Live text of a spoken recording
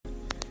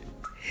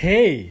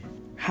Hey,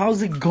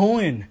 how's it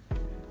going?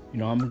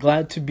 I'm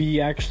glad to be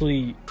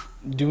actually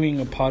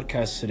doing a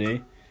podcast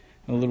today.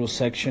 A little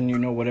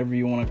section, whatever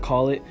you want to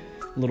call it.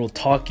 A little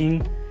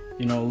talking,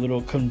 a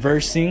little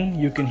conversing.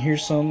 You can hear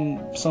some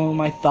of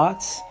my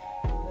thoughts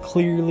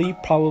clearly,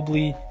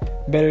 probably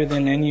better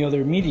than any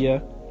other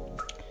media.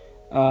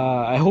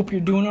 I hope you're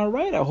doing all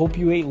right. I hope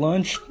you ate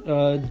lunch,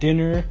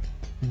 dinner,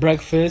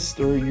 breakfast,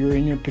 or you're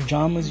in your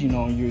pajamas.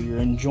 You're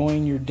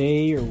enjoying your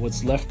day or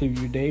what's left of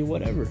your day,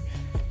 whatever.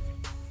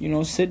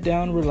 Sit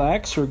down,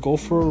 relax, or go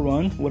for a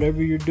run,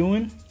 whatever you're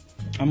doing.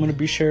 I'm going to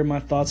be sharing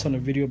my thoughts on a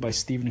video by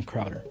Steven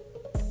Crowder.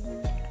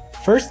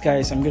 First,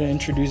 guys, I'm going to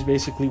introduce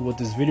basically what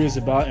this video is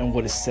about and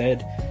what is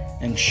said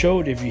and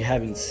showed if you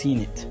haven't seen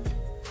it.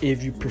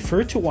 If you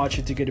prefer to watch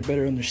it to get a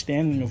better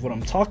understanding of what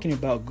I'm talking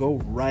about, go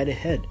right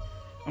ahead.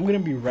 I'm going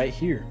to be right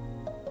here.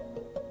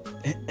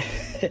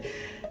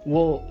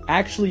 Well,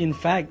 actually, in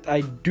fact,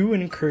 I do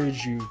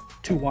encourage you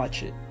to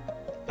watch it.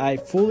 I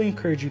fully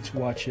encourage you to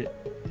watch it.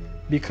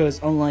 Because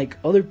unlike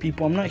other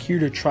people, I'm not here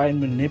to try and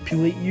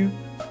manipulate you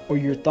or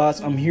your thoughts.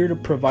 I'm here to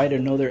provide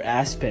another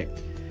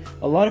aspect.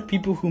 A lot of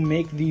people who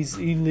make these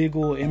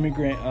illegal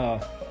immigrant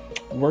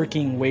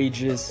working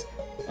wages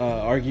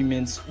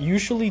arguments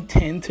usually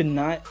tend to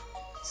not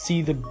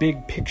see the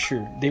big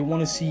picture. They want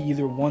to see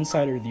either one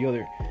side or the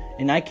other.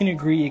 And I can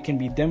agree, it can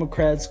be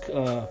Democrats,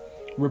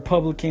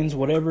 Republicans,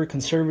 whatever,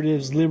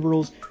 conservatives,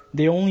 liberals.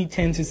 They only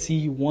tend to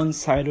see one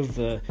side of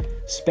the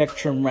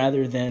spectrum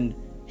rather than,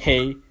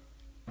 hey,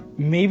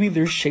 maybe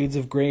there's shades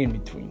of gray in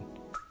between.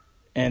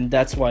 And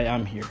that's why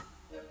I'm here.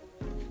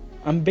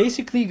 I'm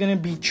basically going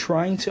to be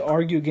trying to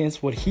argue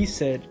against what he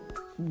said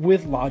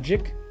with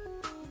logic.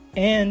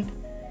 And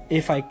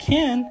if I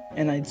can,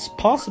 and it's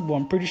possible,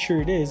 I'm pretty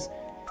sure it is,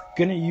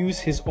 going to use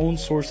his own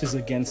sources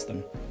against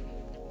them.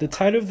 The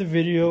title of the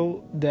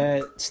video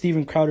that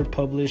Steven Crowder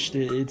published,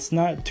 it's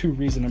not too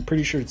recent, I'm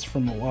pretty sure it's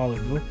from a while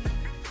ago,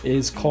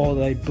 is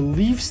called, I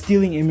believe,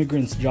 Stealing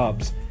Immigrants'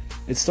 Jobs.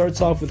 It starts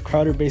off with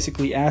Crowder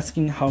basically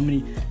asking how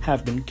many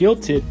have been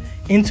guilted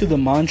into the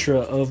mantra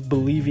of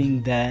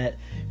believing that,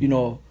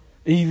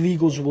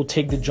 illegals will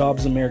take the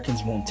jobs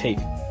Americans won't take.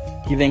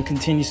 He then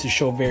continues to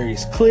show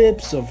various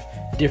clips of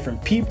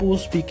different people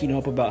speaking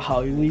up about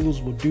how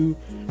illegals will do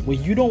what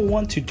you don't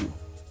want to do.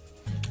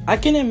 I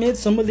can admit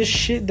some of this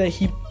shit that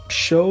he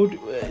showed,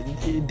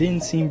 it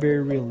didn't seem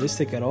very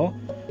realistic at all.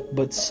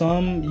 But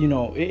some,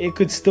 it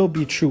could still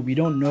be true. We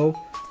don't know.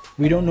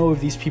 We don't know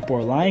if these people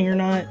are lying or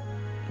not.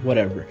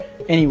 Whatever.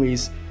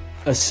 Anyways,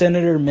 a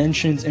senator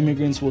mentions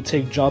immigrants will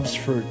take jobs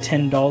for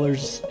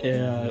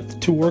 $10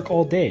 to work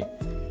all day.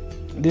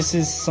 This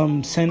is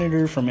some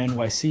senator from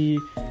NYC.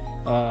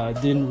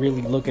 Didn't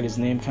really look at his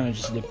name, kind of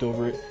just looked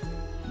over it.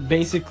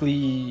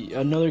 Basically,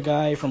 another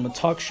guy from a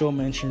talk show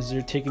mentions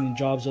they're taking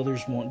jobs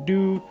others won't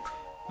do.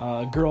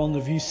 A girl on The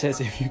View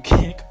says if you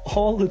kick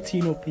all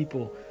Latino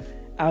people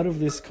out of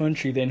this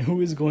country, then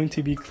who is going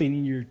to be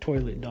cleaning your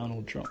toilet,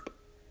 Donald Trump?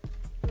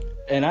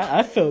 And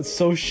I felt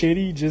so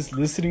shitty just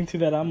listening to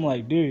that. I'm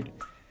like, dude,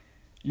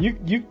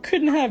 you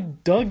couldn't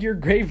have dug your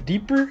grave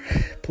deeper?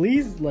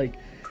 Please? Like,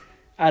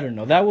 I don't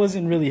know. That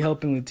wasn't really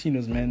helping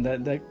Latinos, man.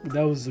 That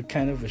was a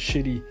kind of a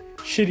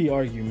shitty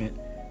argument.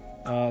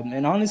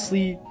 And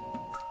honestly,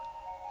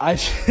 I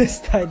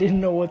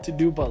didn't know what to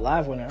do but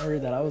laugh when I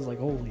heard that. I was like,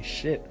 holy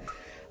shit,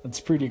 that's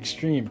pretty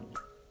extreme.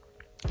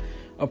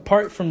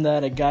 Apart from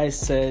that, a guy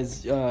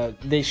says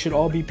they should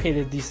all be paid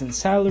a decent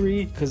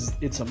salary because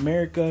it's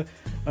America.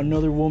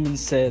 Another woman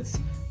says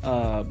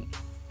America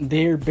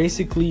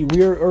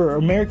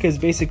is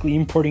basically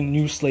importing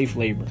new slave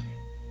labor.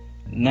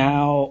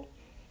 Now,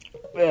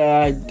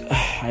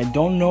 I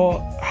don't know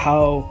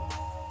how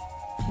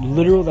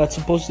literal that's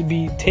supposed to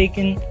be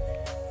taken.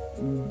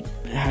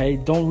 I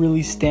don't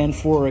really stand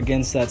for or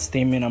against that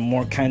statement. I'm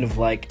more kind of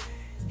like,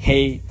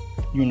 hey,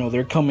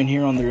 they're coming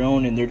here on their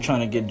own and they're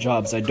trying to get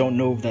jobs. I don't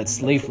know if that's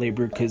slave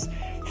labor because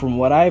from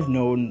what I've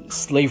known,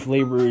 slave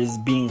labor is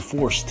being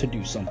forced to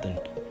do something.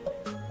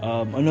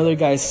 Another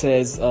guy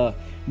says,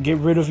 get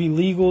rid of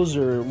illegals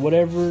or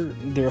whatever.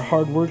 They're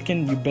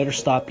hardworking. You better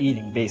stop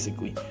eating,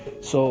 basically.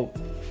 So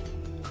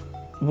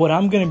what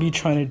I'm going to be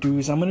trying to do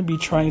is I'm going to be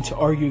trying to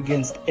argue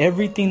against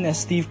everything that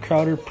Steve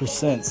Crowder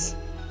presents,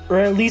 or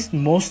at least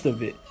most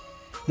of it.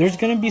 There's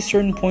going to be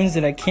certain points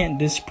that I can't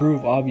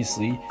disprove,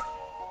 obviously.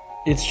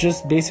 It's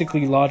just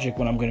basically logic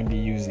what I'm going to be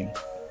using.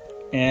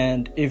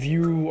 And if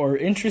you are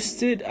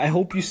interested, I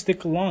hope you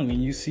stick along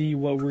and you see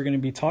what we're going to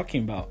be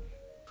talking about.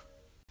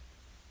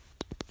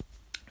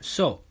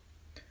 So,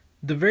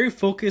 the very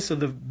focus of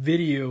the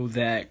video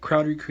that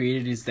Crowder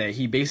created is that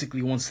he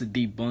basically wants to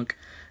debunk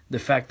the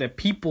fact that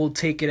people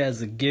take it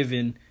as a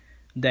given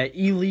that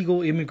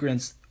illegal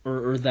immigrants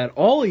or that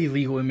all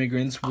illegal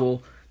immigrants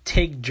will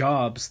take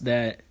jobs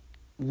that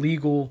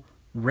legal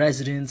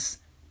residents,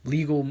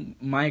 legal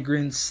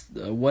migrants,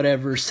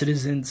 whatever,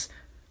 citizens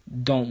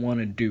don't want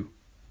to do.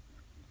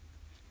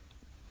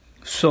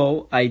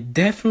 So I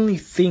definitely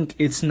think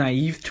it's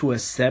naive to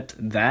accept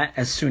that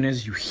as soon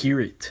as you hear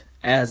it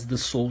as the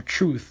sole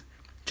truth,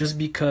 just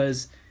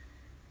because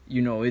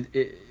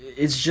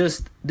it's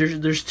just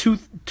there's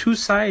two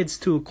sides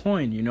to a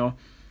coin.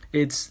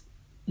 It's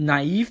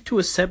naive to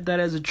accept that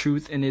as a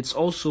truth, and it's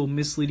also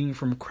misleading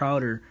from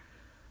Crowder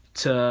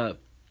to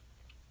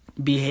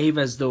behave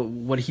as though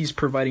what he's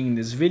providing in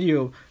this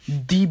video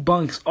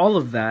debunks all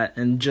of that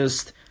and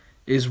just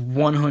is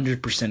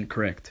 100%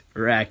 correct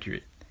or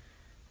accurate.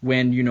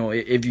 When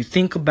if you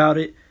think about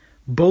it,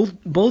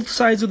 both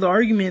sides of the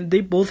argument,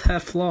 they both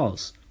have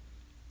flaws.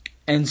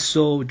 And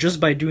so just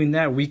by doing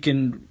that, we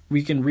can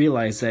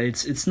realize that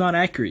it's not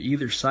accurate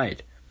either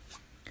side.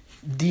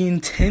 The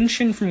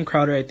intention from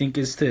Crowder, I think,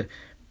 is to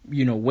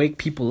wake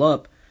people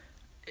up.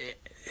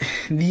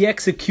 The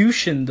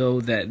execution, though,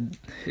 that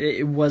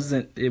it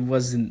wasn't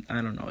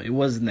I don't know, it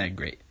wasn't that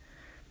great.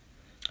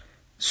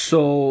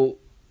 So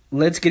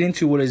let's get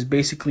into what is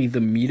basically the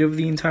meat of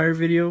the entire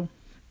video.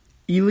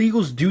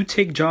 Illegals do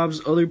take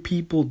jobs other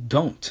people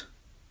don't.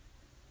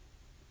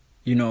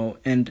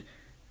 And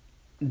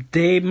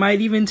they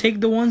might even take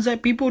the ones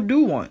that people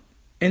do want.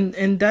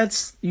 And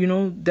that's,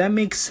 that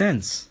makes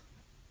sense.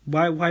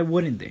 Why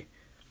wouldn't they?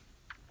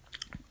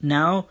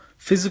 Now,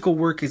 physical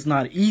work is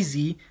not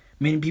easy.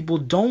 Many people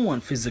don't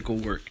want physical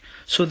work.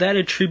 So that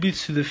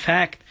attributes to the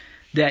fact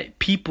that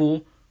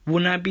people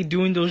will not be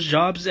doing those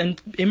jobs and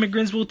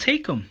immigrants will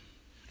take them.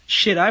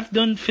 Shit, I've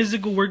done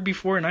physical work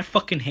before and I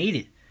fucking hate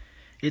it.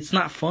 It's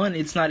not fun.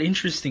 It's not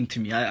interesting to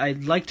me.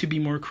 I'd like to be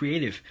more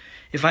creative.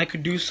 If I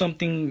could do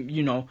something,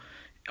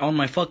 on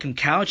my fucking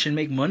couch and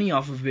make money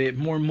off of it,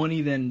 more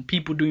money than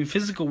people doing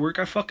physical work,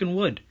 I fucking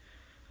would.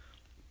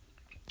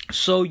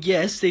 So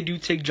yes, they do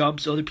take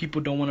jobs other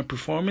people don't want to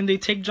perform, and they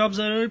take jobs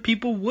that other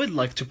people would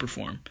like to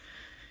perform.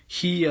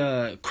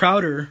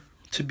 Crowder,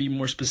 to be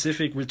more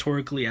specific,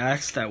 rhetorically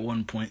asked at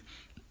one point,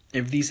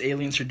 if these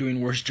aliens are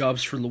doing worse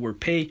jobs for lower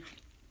pay,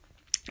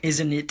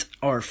 isn't it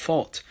our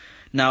fault?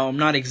 Now, I'm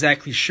not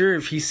exactly sure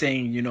if he's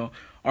saying,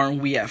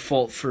 aren't we at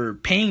fault for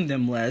paying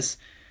them less,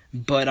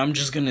 but I'm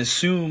just going to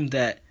assume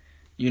that,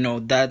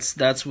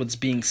 that's what's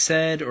being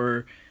said,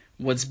 or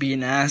what's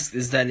being asked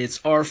is that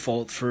it's our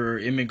fault for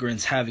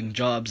immigrants having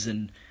jobs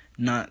and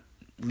not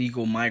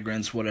legal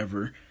migrants,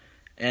 whatever.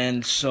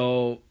 And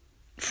so,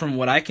 from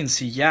what I can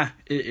see, yeah,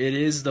 it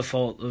is the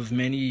fault of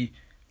many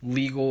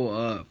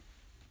legal,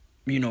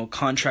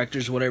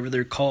 contractors, whatever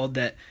they're called,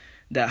 that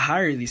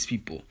hire these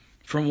people.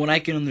 From what I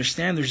can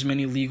understand, there's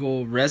many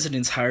legal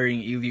residents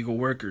hiring illegal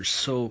workers.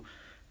 So,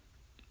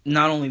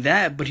 not only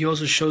that, but he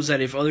also shows that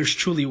if others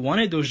truly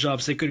wanted those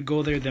jobs, they could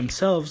go there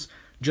themselves,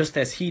 just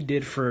as he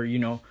did for,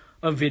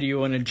 a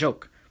video and a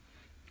joke.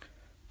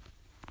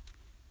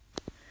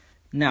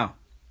 Now,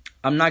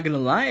 I'm not gonna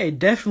lie, I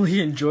definitely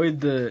enjoyed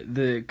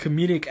the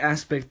comedic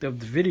aspect of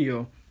the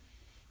video,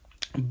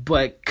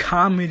 but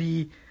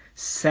comedy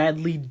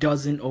sadly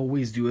doesn't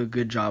always do a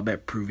good job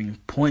at proving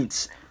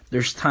points.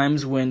 There's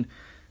times when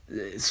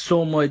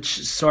so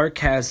much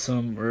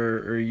sarcasm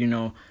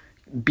or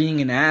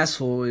being an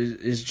asshole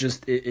is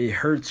just it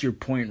hurts your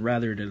point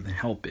rather than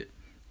help it.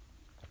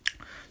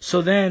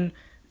 So then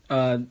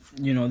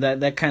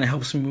that kind of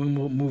helps me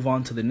move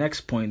on to the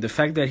next point. The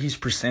fact that he's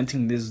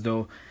presenting this,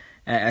 though,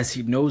 as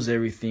he knows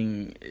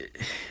everything,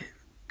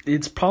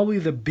 it's probably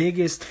the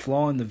biggest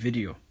flaw in the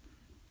video.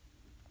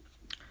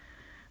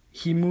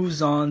 He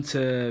moves on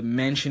to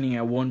mentioning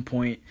at one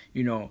point,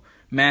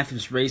 math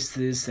is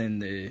racist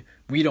and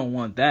we don't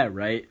want that,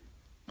 right?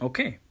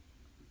 Okay.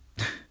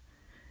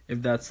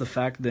 If that's the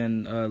fact,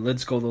 then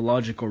let's go the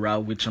logical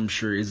route, which I'm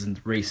sure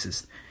isn't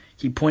racist.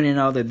 He pointed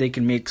out that they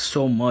can make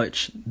so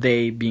much,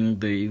 they being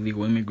the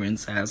illegal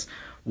immigrants, as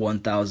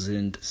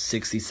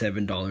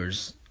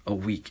 $1,067 a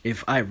week,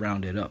 if I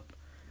round it up,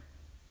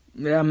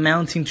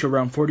 amounting to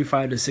around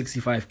 $45 to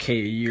 $65K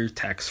a year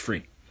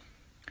tax-free.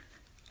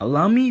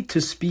 Allow me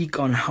to speak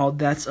on how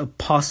that's a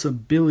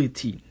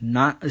possibility,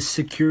 not a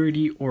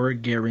security or a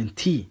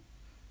guarantee.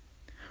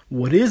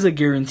 What is a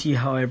guarantee,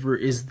 however,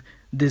 is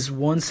this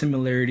one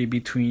similarity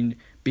between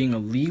being a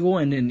legal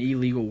and an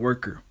illegal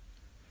worker.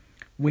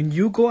 When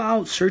you go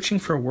out searching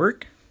for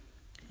work,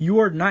 you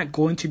are not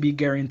going to be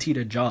guaranteed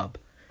a job.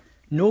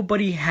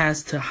 Nobody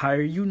has to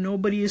hire you.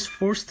 Nobody is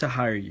forced to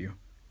hire you.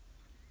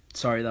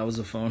 Sorry, that was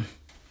a phone.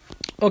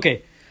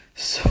 Okay,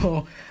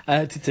 so I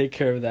had to take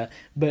care of that.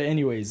 But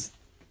anyways,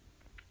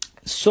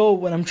 so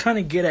what I'm trying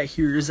to get at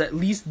here is at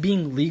least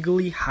being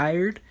legally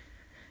hired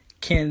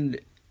can,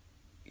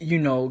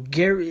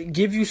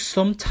 give you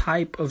some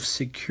type of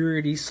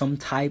security, some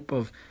type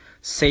of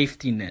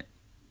safety net.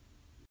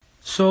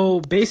 So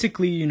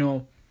basically,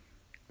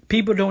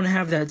 people don't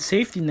have that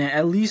safety net,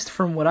 at least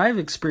from what I've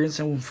experienced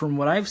and from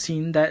what I've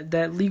seen,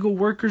 that legal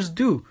workers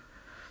do.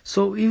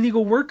 So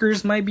illegal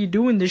workers might be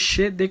doing this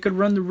shit. They could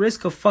run the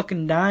risk of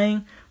fucking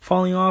dying,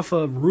 falling off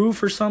a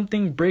roof or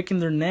something, breaking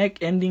their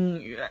neck,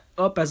 ending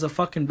up as a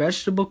fucking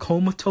vegetable,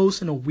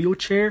 comatose in a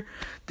wheelchair,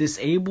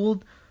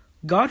 disabled.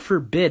 God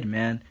forbid,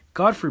 man.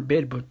 God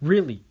forbid, but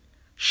really,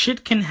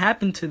 shit can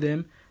happen to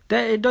them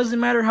that it doesn't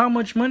matter how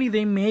much money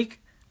they make.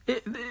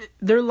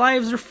 Their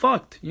lives are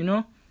fucked,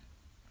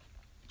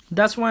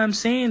 That's why I'm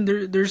saying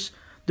there's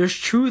there's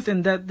truth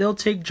in that they'll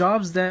take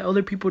jobs that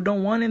other people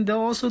don't want, and they'll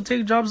also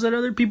take jobs that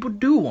other people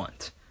do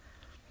want.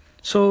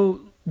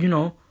 So,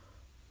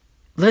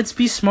 let's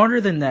be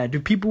smarter than that. Do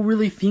people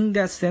really think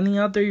that standing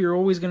out there, you're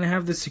always going to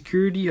have the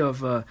security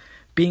of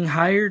being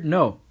hired?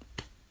 No.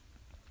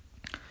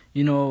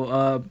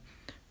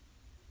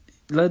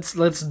 Let's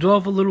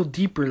delve a little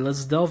deeper.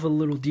 Let's delve a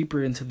little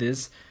deeper into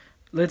this.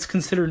 Let's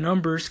consider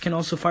numbers can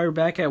also fire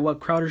back at what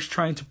Crowder's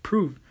trying to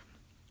prove.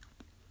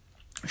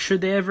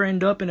 Should they ever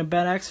end up in a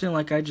bad accident,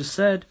 like I just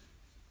said,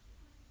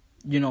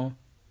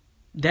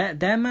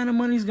 that amount of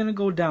money is going to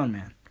go down,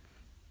 man.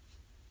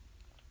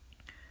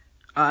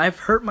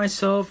 I've hurt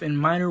myself in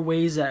minor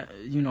ways at,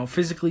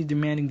 physically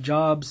demanding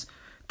jobs.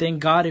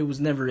 Thank God it was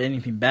never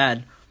anything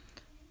bad.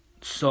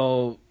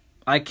 So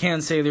I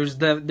can say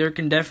there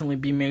can definitely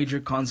be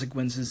major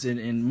consequences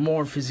in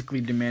more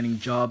physically demanding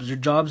jobs or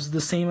jobs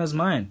the same as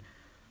mine.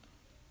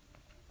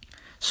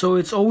 So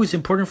it's always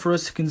important for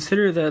us to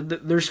consider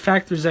that there's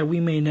factors that we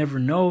may never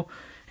know,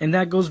 and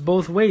that goes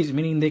both ways,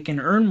 meaning they can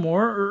earn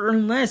more or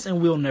earn less, and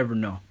we'll never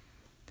know.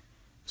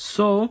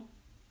 So,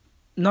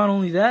 not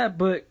only that,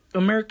 but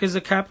America is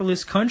a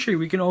capitalist country.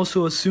 We can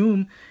also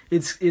assume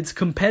it's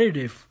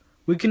competitive.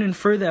 We can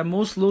infer that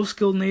most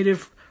low-skilled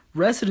native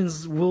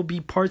residents will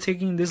be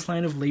partaking in this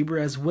line of labor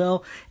as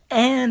well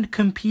and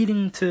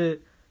competing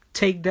to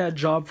take that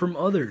job from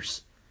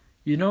others.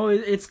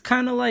 It's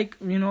kind of like,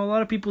 a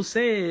lot of people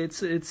say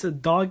it's a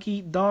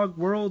dog-eat-dog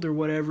world or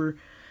whatever.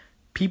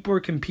 People are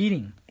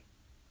competing.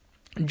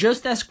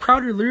 Just as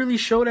Crowder literally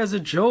showed as a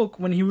joke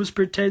when he was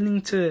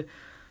pretending to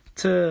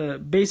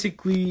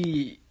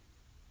basically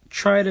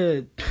try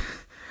to,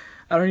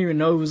 I don't even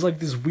know, it was like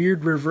this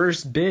weird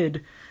reverse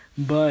bid.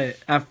 But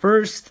at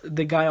first,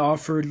 the guy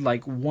offered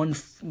like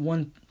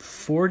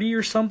 140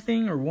 or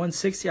something, or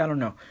 160, I don't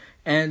know.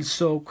 And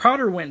so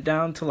Crowder went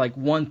down to like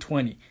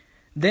 120.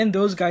 Then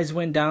those guys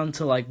went down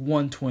to like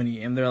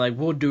 120, and they're like,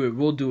 we'll do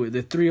it.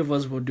 The three of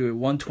us will do it,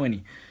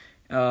 120.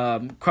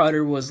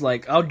 Crowder was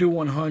like, I'll do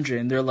 100.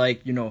 And they're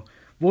like,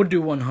 we'll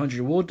do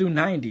 100. We'll do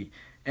 90.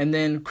 And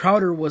then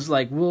Crowder was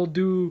like, we'll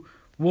do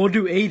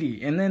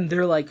 80. And then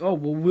they're like, oh,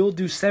 well, we'll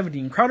do 70.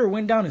 And Crowder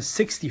went down to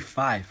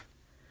 65.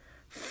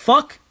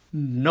 Fuck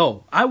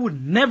no. I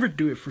would never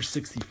do it for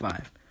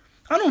 65.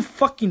 I don't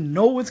fucking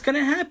know what's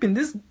gonna happen.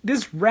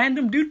 This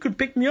random dude could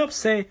pick me up,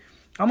 say,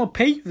 I'm gonna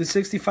pay you the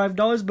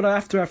 $65, but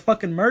after I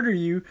fucking murder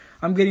you,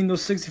 I'm getting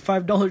those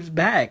 $65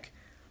 back.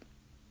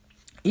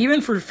 Even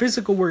for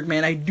physical work,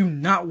 man, I do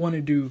not want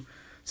to do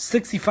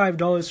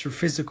 $65 for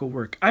physical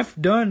work. I've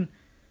done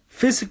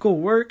physical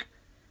work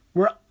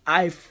where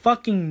I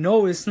fucking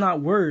know it's not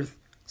worth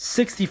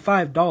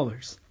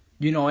 $65,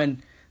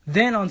 and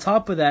then on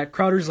top of that,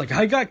 Crowder's like,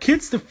 I got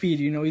kids to feed,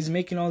 he's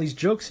making all these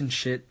jokes and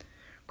shit.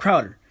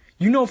 Crowder,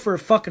 for a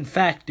fucking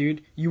fact,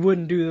 dude, you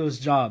wouldn't do those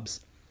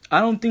jobs. I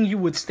don't think you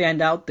would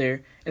stand out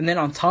there and then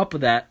on top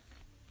of that,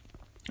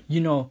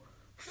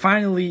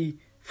 finally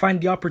find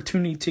the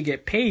opportunity to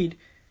get paid.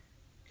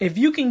 If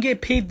you can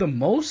get paid the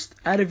most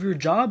out of your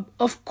job,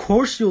 of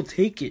course you'll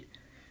take it.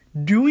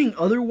 Doing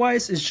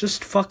otherwise is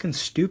just fucking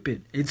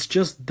stupid. It's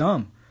just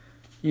dumb.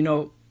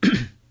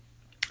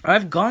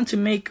 I've gone to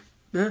make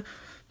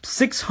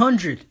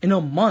 $600 in a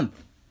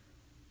month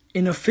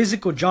in a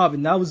physical job,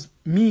 and that was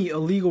me, a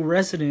legal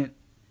resident,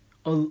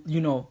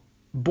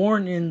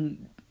 born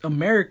in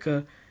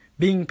America,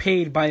 being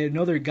paid by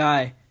another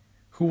guy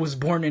who was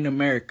born in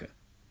America.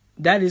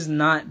 That is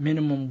not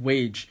minimum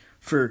wage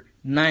for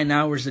 9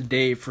 hours a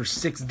day for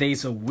 6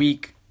 days a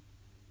week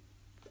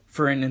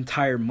for an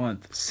entire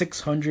month.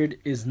 600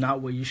 is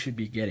not what you should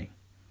be getting.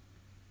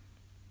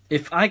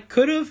 If I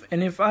could have,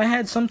 and if I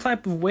had some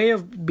type of way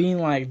of being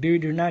like,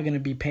 dude, you're not going to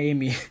be paying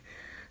me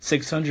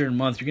 600 a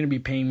month, you're going to be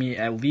paying me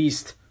at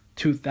least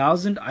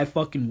 2,000, I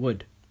fucking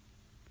would.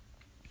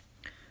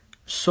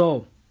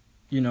 So,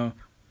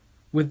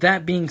 with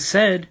that being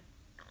said,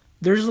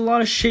 there's a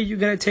lot of shit you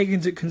gotta take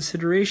into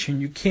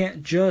consideration. You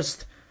can't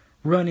just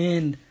run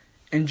in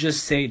and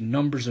just say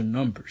numbers are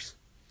numbers.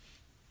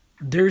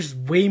 There's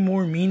way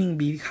more meaning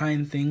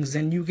behind things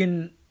than you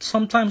can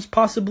sometimes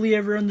possibly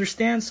ever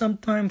understand.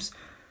 Sometimes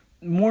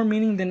more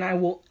meaning than I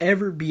will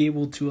ever be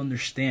able to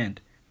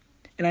understand.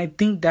 And I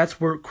think that's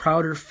where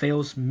Crowder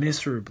fails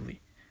miserably.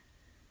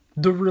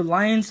 The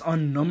reliance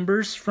on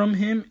numbers from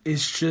him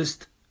is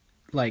just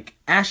like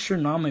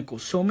astronomical.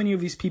 So many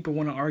of these people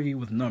want to argue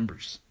with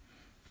numbers.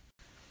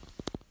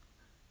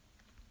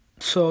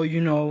 So,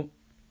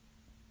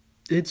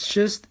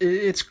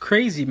 it's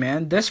crazy,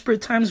 man.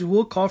 Desperate times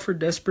will call for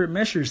desperate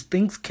measures.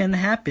 Things can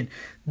happen.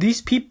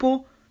 These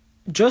people,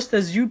 just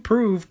as you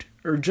proved,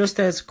 or just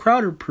as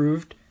Crowder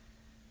proved,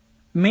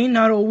 may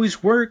not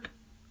always work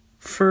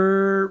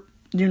for,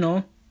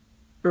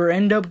 or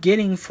end up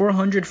getting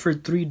 400 for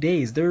 3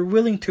 days. They're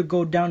willing to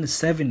go down to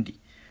 70.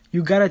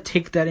 You gotta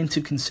take that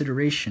into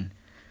consideration.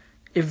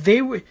 If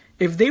they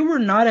were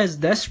not as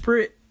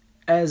desperate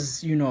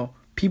as,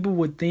 people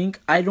would think,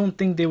 I don't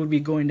think they would be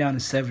going down to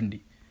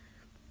 70.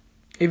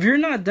 If you're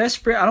not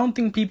desperate, I don't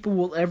think people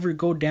will ever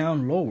go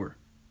down lower.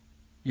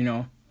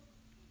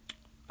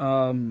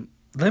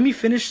 let me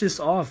finish this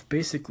off,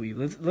 basically.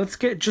 Let's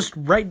get just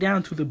right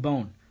down to the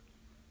bone.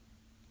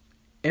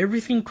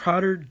 Everything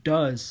Crowder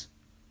does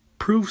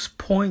proves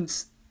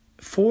points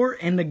for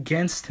and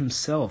against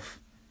himself.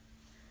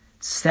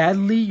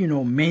 Sadly,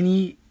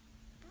 many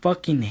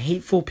fucking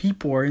hateful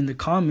people are in the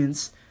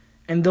comments,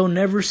 and they'll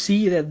never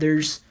see that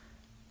there's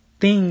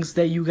things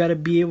that you gotta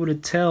be able to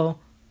tell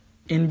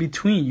in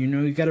between.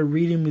 You gotta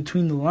read in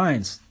between the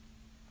lines.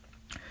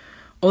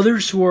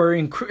 Others who are,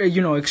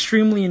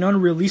 extremely and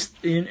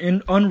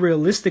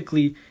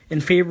unrealistically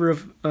in favor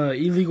of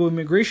illegal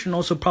immigration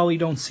also probably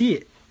don't see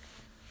it.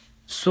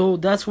 So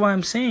that's why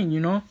I'm saying,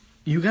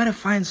 you gotta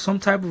find some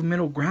type of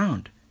middle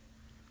ground.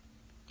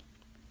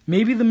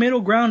 Maybe the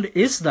middle ground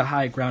is the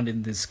high ground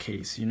in this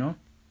case,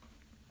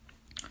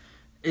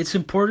 It's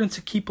important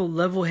to keep a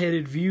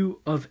level-headed view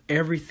of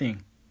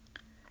everything.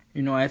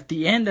 At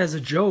the end, as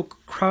a joke,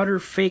 Crowder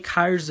fake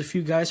hires a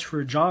few guys for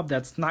a job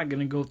that's not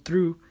gonna go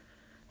through.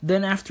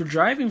 Then after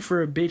driving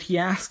for a bit, he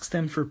asks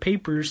them for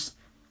papers.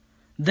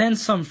 Then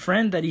some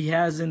friend that he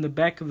has in the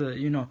back of the,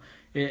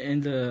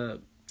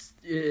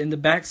 in the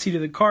back seat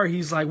of the car,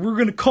 he's like, "We're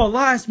gonna call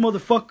ICE,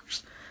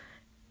 motherfuckers."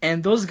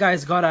 And those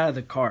guys got out of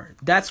the car.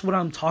 That's what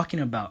I'm talking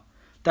about.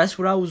 That's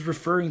what I was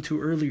referring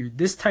to earlier.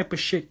 This type of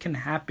shit can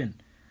happen.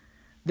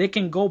 They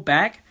can go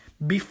back,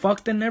 be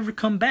fucked, and never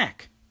come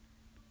back.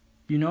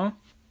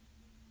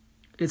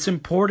 It's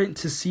important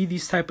to see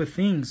these type of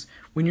things.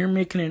 When you're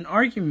making an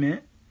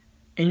argument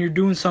and you're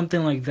doing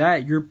something like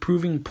that, you're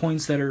proving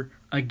points that are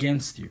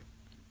against you.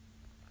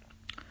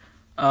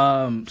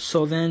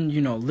 So then,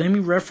 let me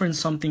reference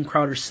something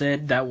Crowder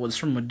said that was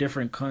from a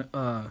different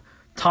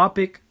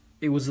topic.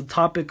 It was a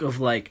topic of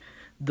like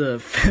the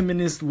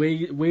feminist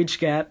wage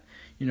gap.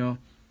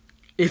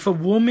 If a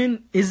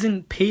woman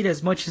isn't paid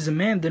as much as a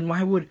man, then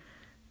why would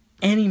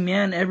any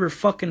man ever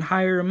fucking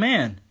hire a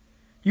man?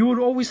 You would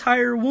always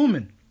hire a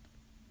woman.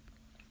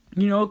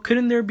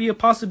 Couldn't there be a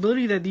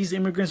possibility that these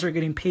immigrants are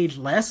getting paid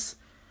less?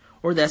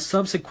 Or that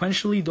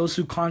subsequently those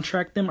who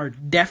contract them are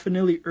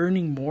definitely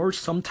earning more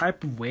some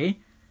type of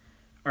way?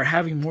 Or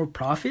having more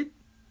profit?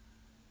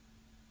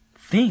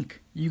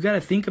 You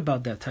gotta think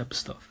about that type of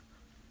stuff.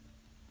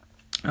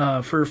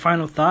 For a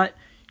final thought,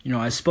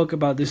 I spoke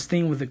about this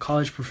thing with a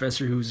college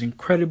professor who was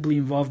incredibly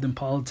involved in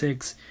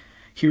politics.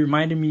 He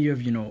reminded me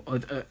of,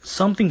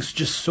 something's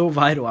just so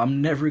vital,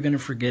 I'm never gonna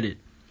forget it.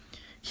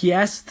 He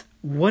asked,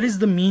 what is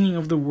the meaning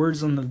of the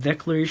words on the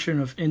Declaration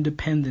of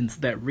Independence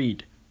that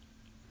read,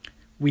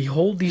 "We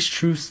hold these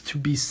truths to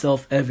be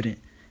self-evident,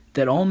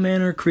 that all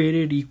men are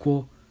created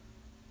equal,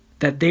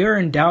 that they are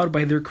endowed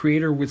by their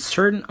Creator with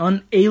certain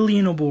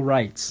unalienable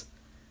rights,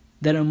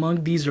 that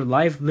among these are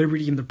life,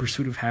 liberty, and the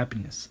pursuit of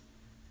happiness."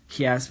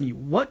 He asked me,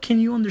 what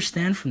can you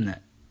understand from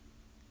that?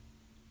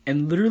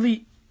 And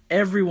literally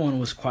everyone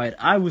was quiet.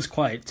 I was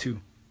quiet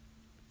too.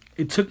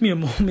 It took me a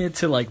moment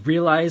to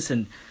realize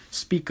and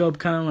speak up,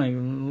 kind of like a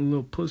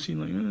little pussy,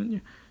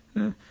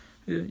 I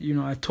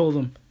told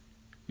him,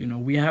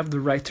 we have the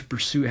right to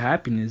pursue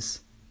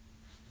happiness,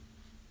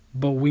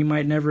 but we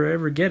might never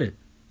ever get it.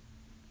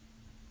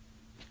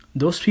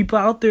 Those people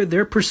out there,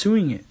 they're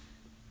pursuing it,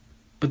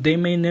 but they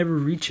may never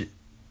reach it.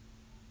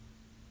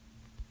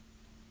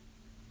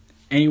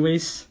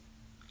 Anyways,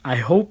 I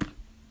hope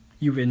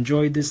you've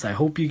enjoyed this. I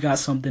hope you got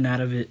something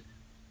out of it.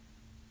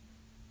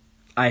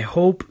 I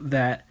hope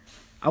that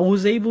I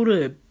was able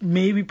to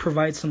maybe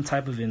provide some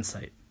type of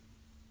insight.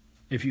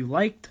 If you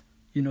liked,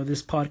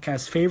 this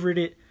podcast, favorite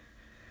it,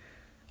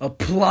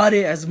 applaud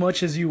it as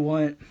much as you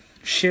want,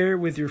 share it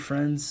with your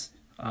friends.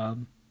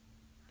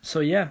 So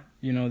yeah,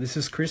 this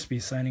is Crispy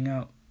signing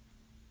out.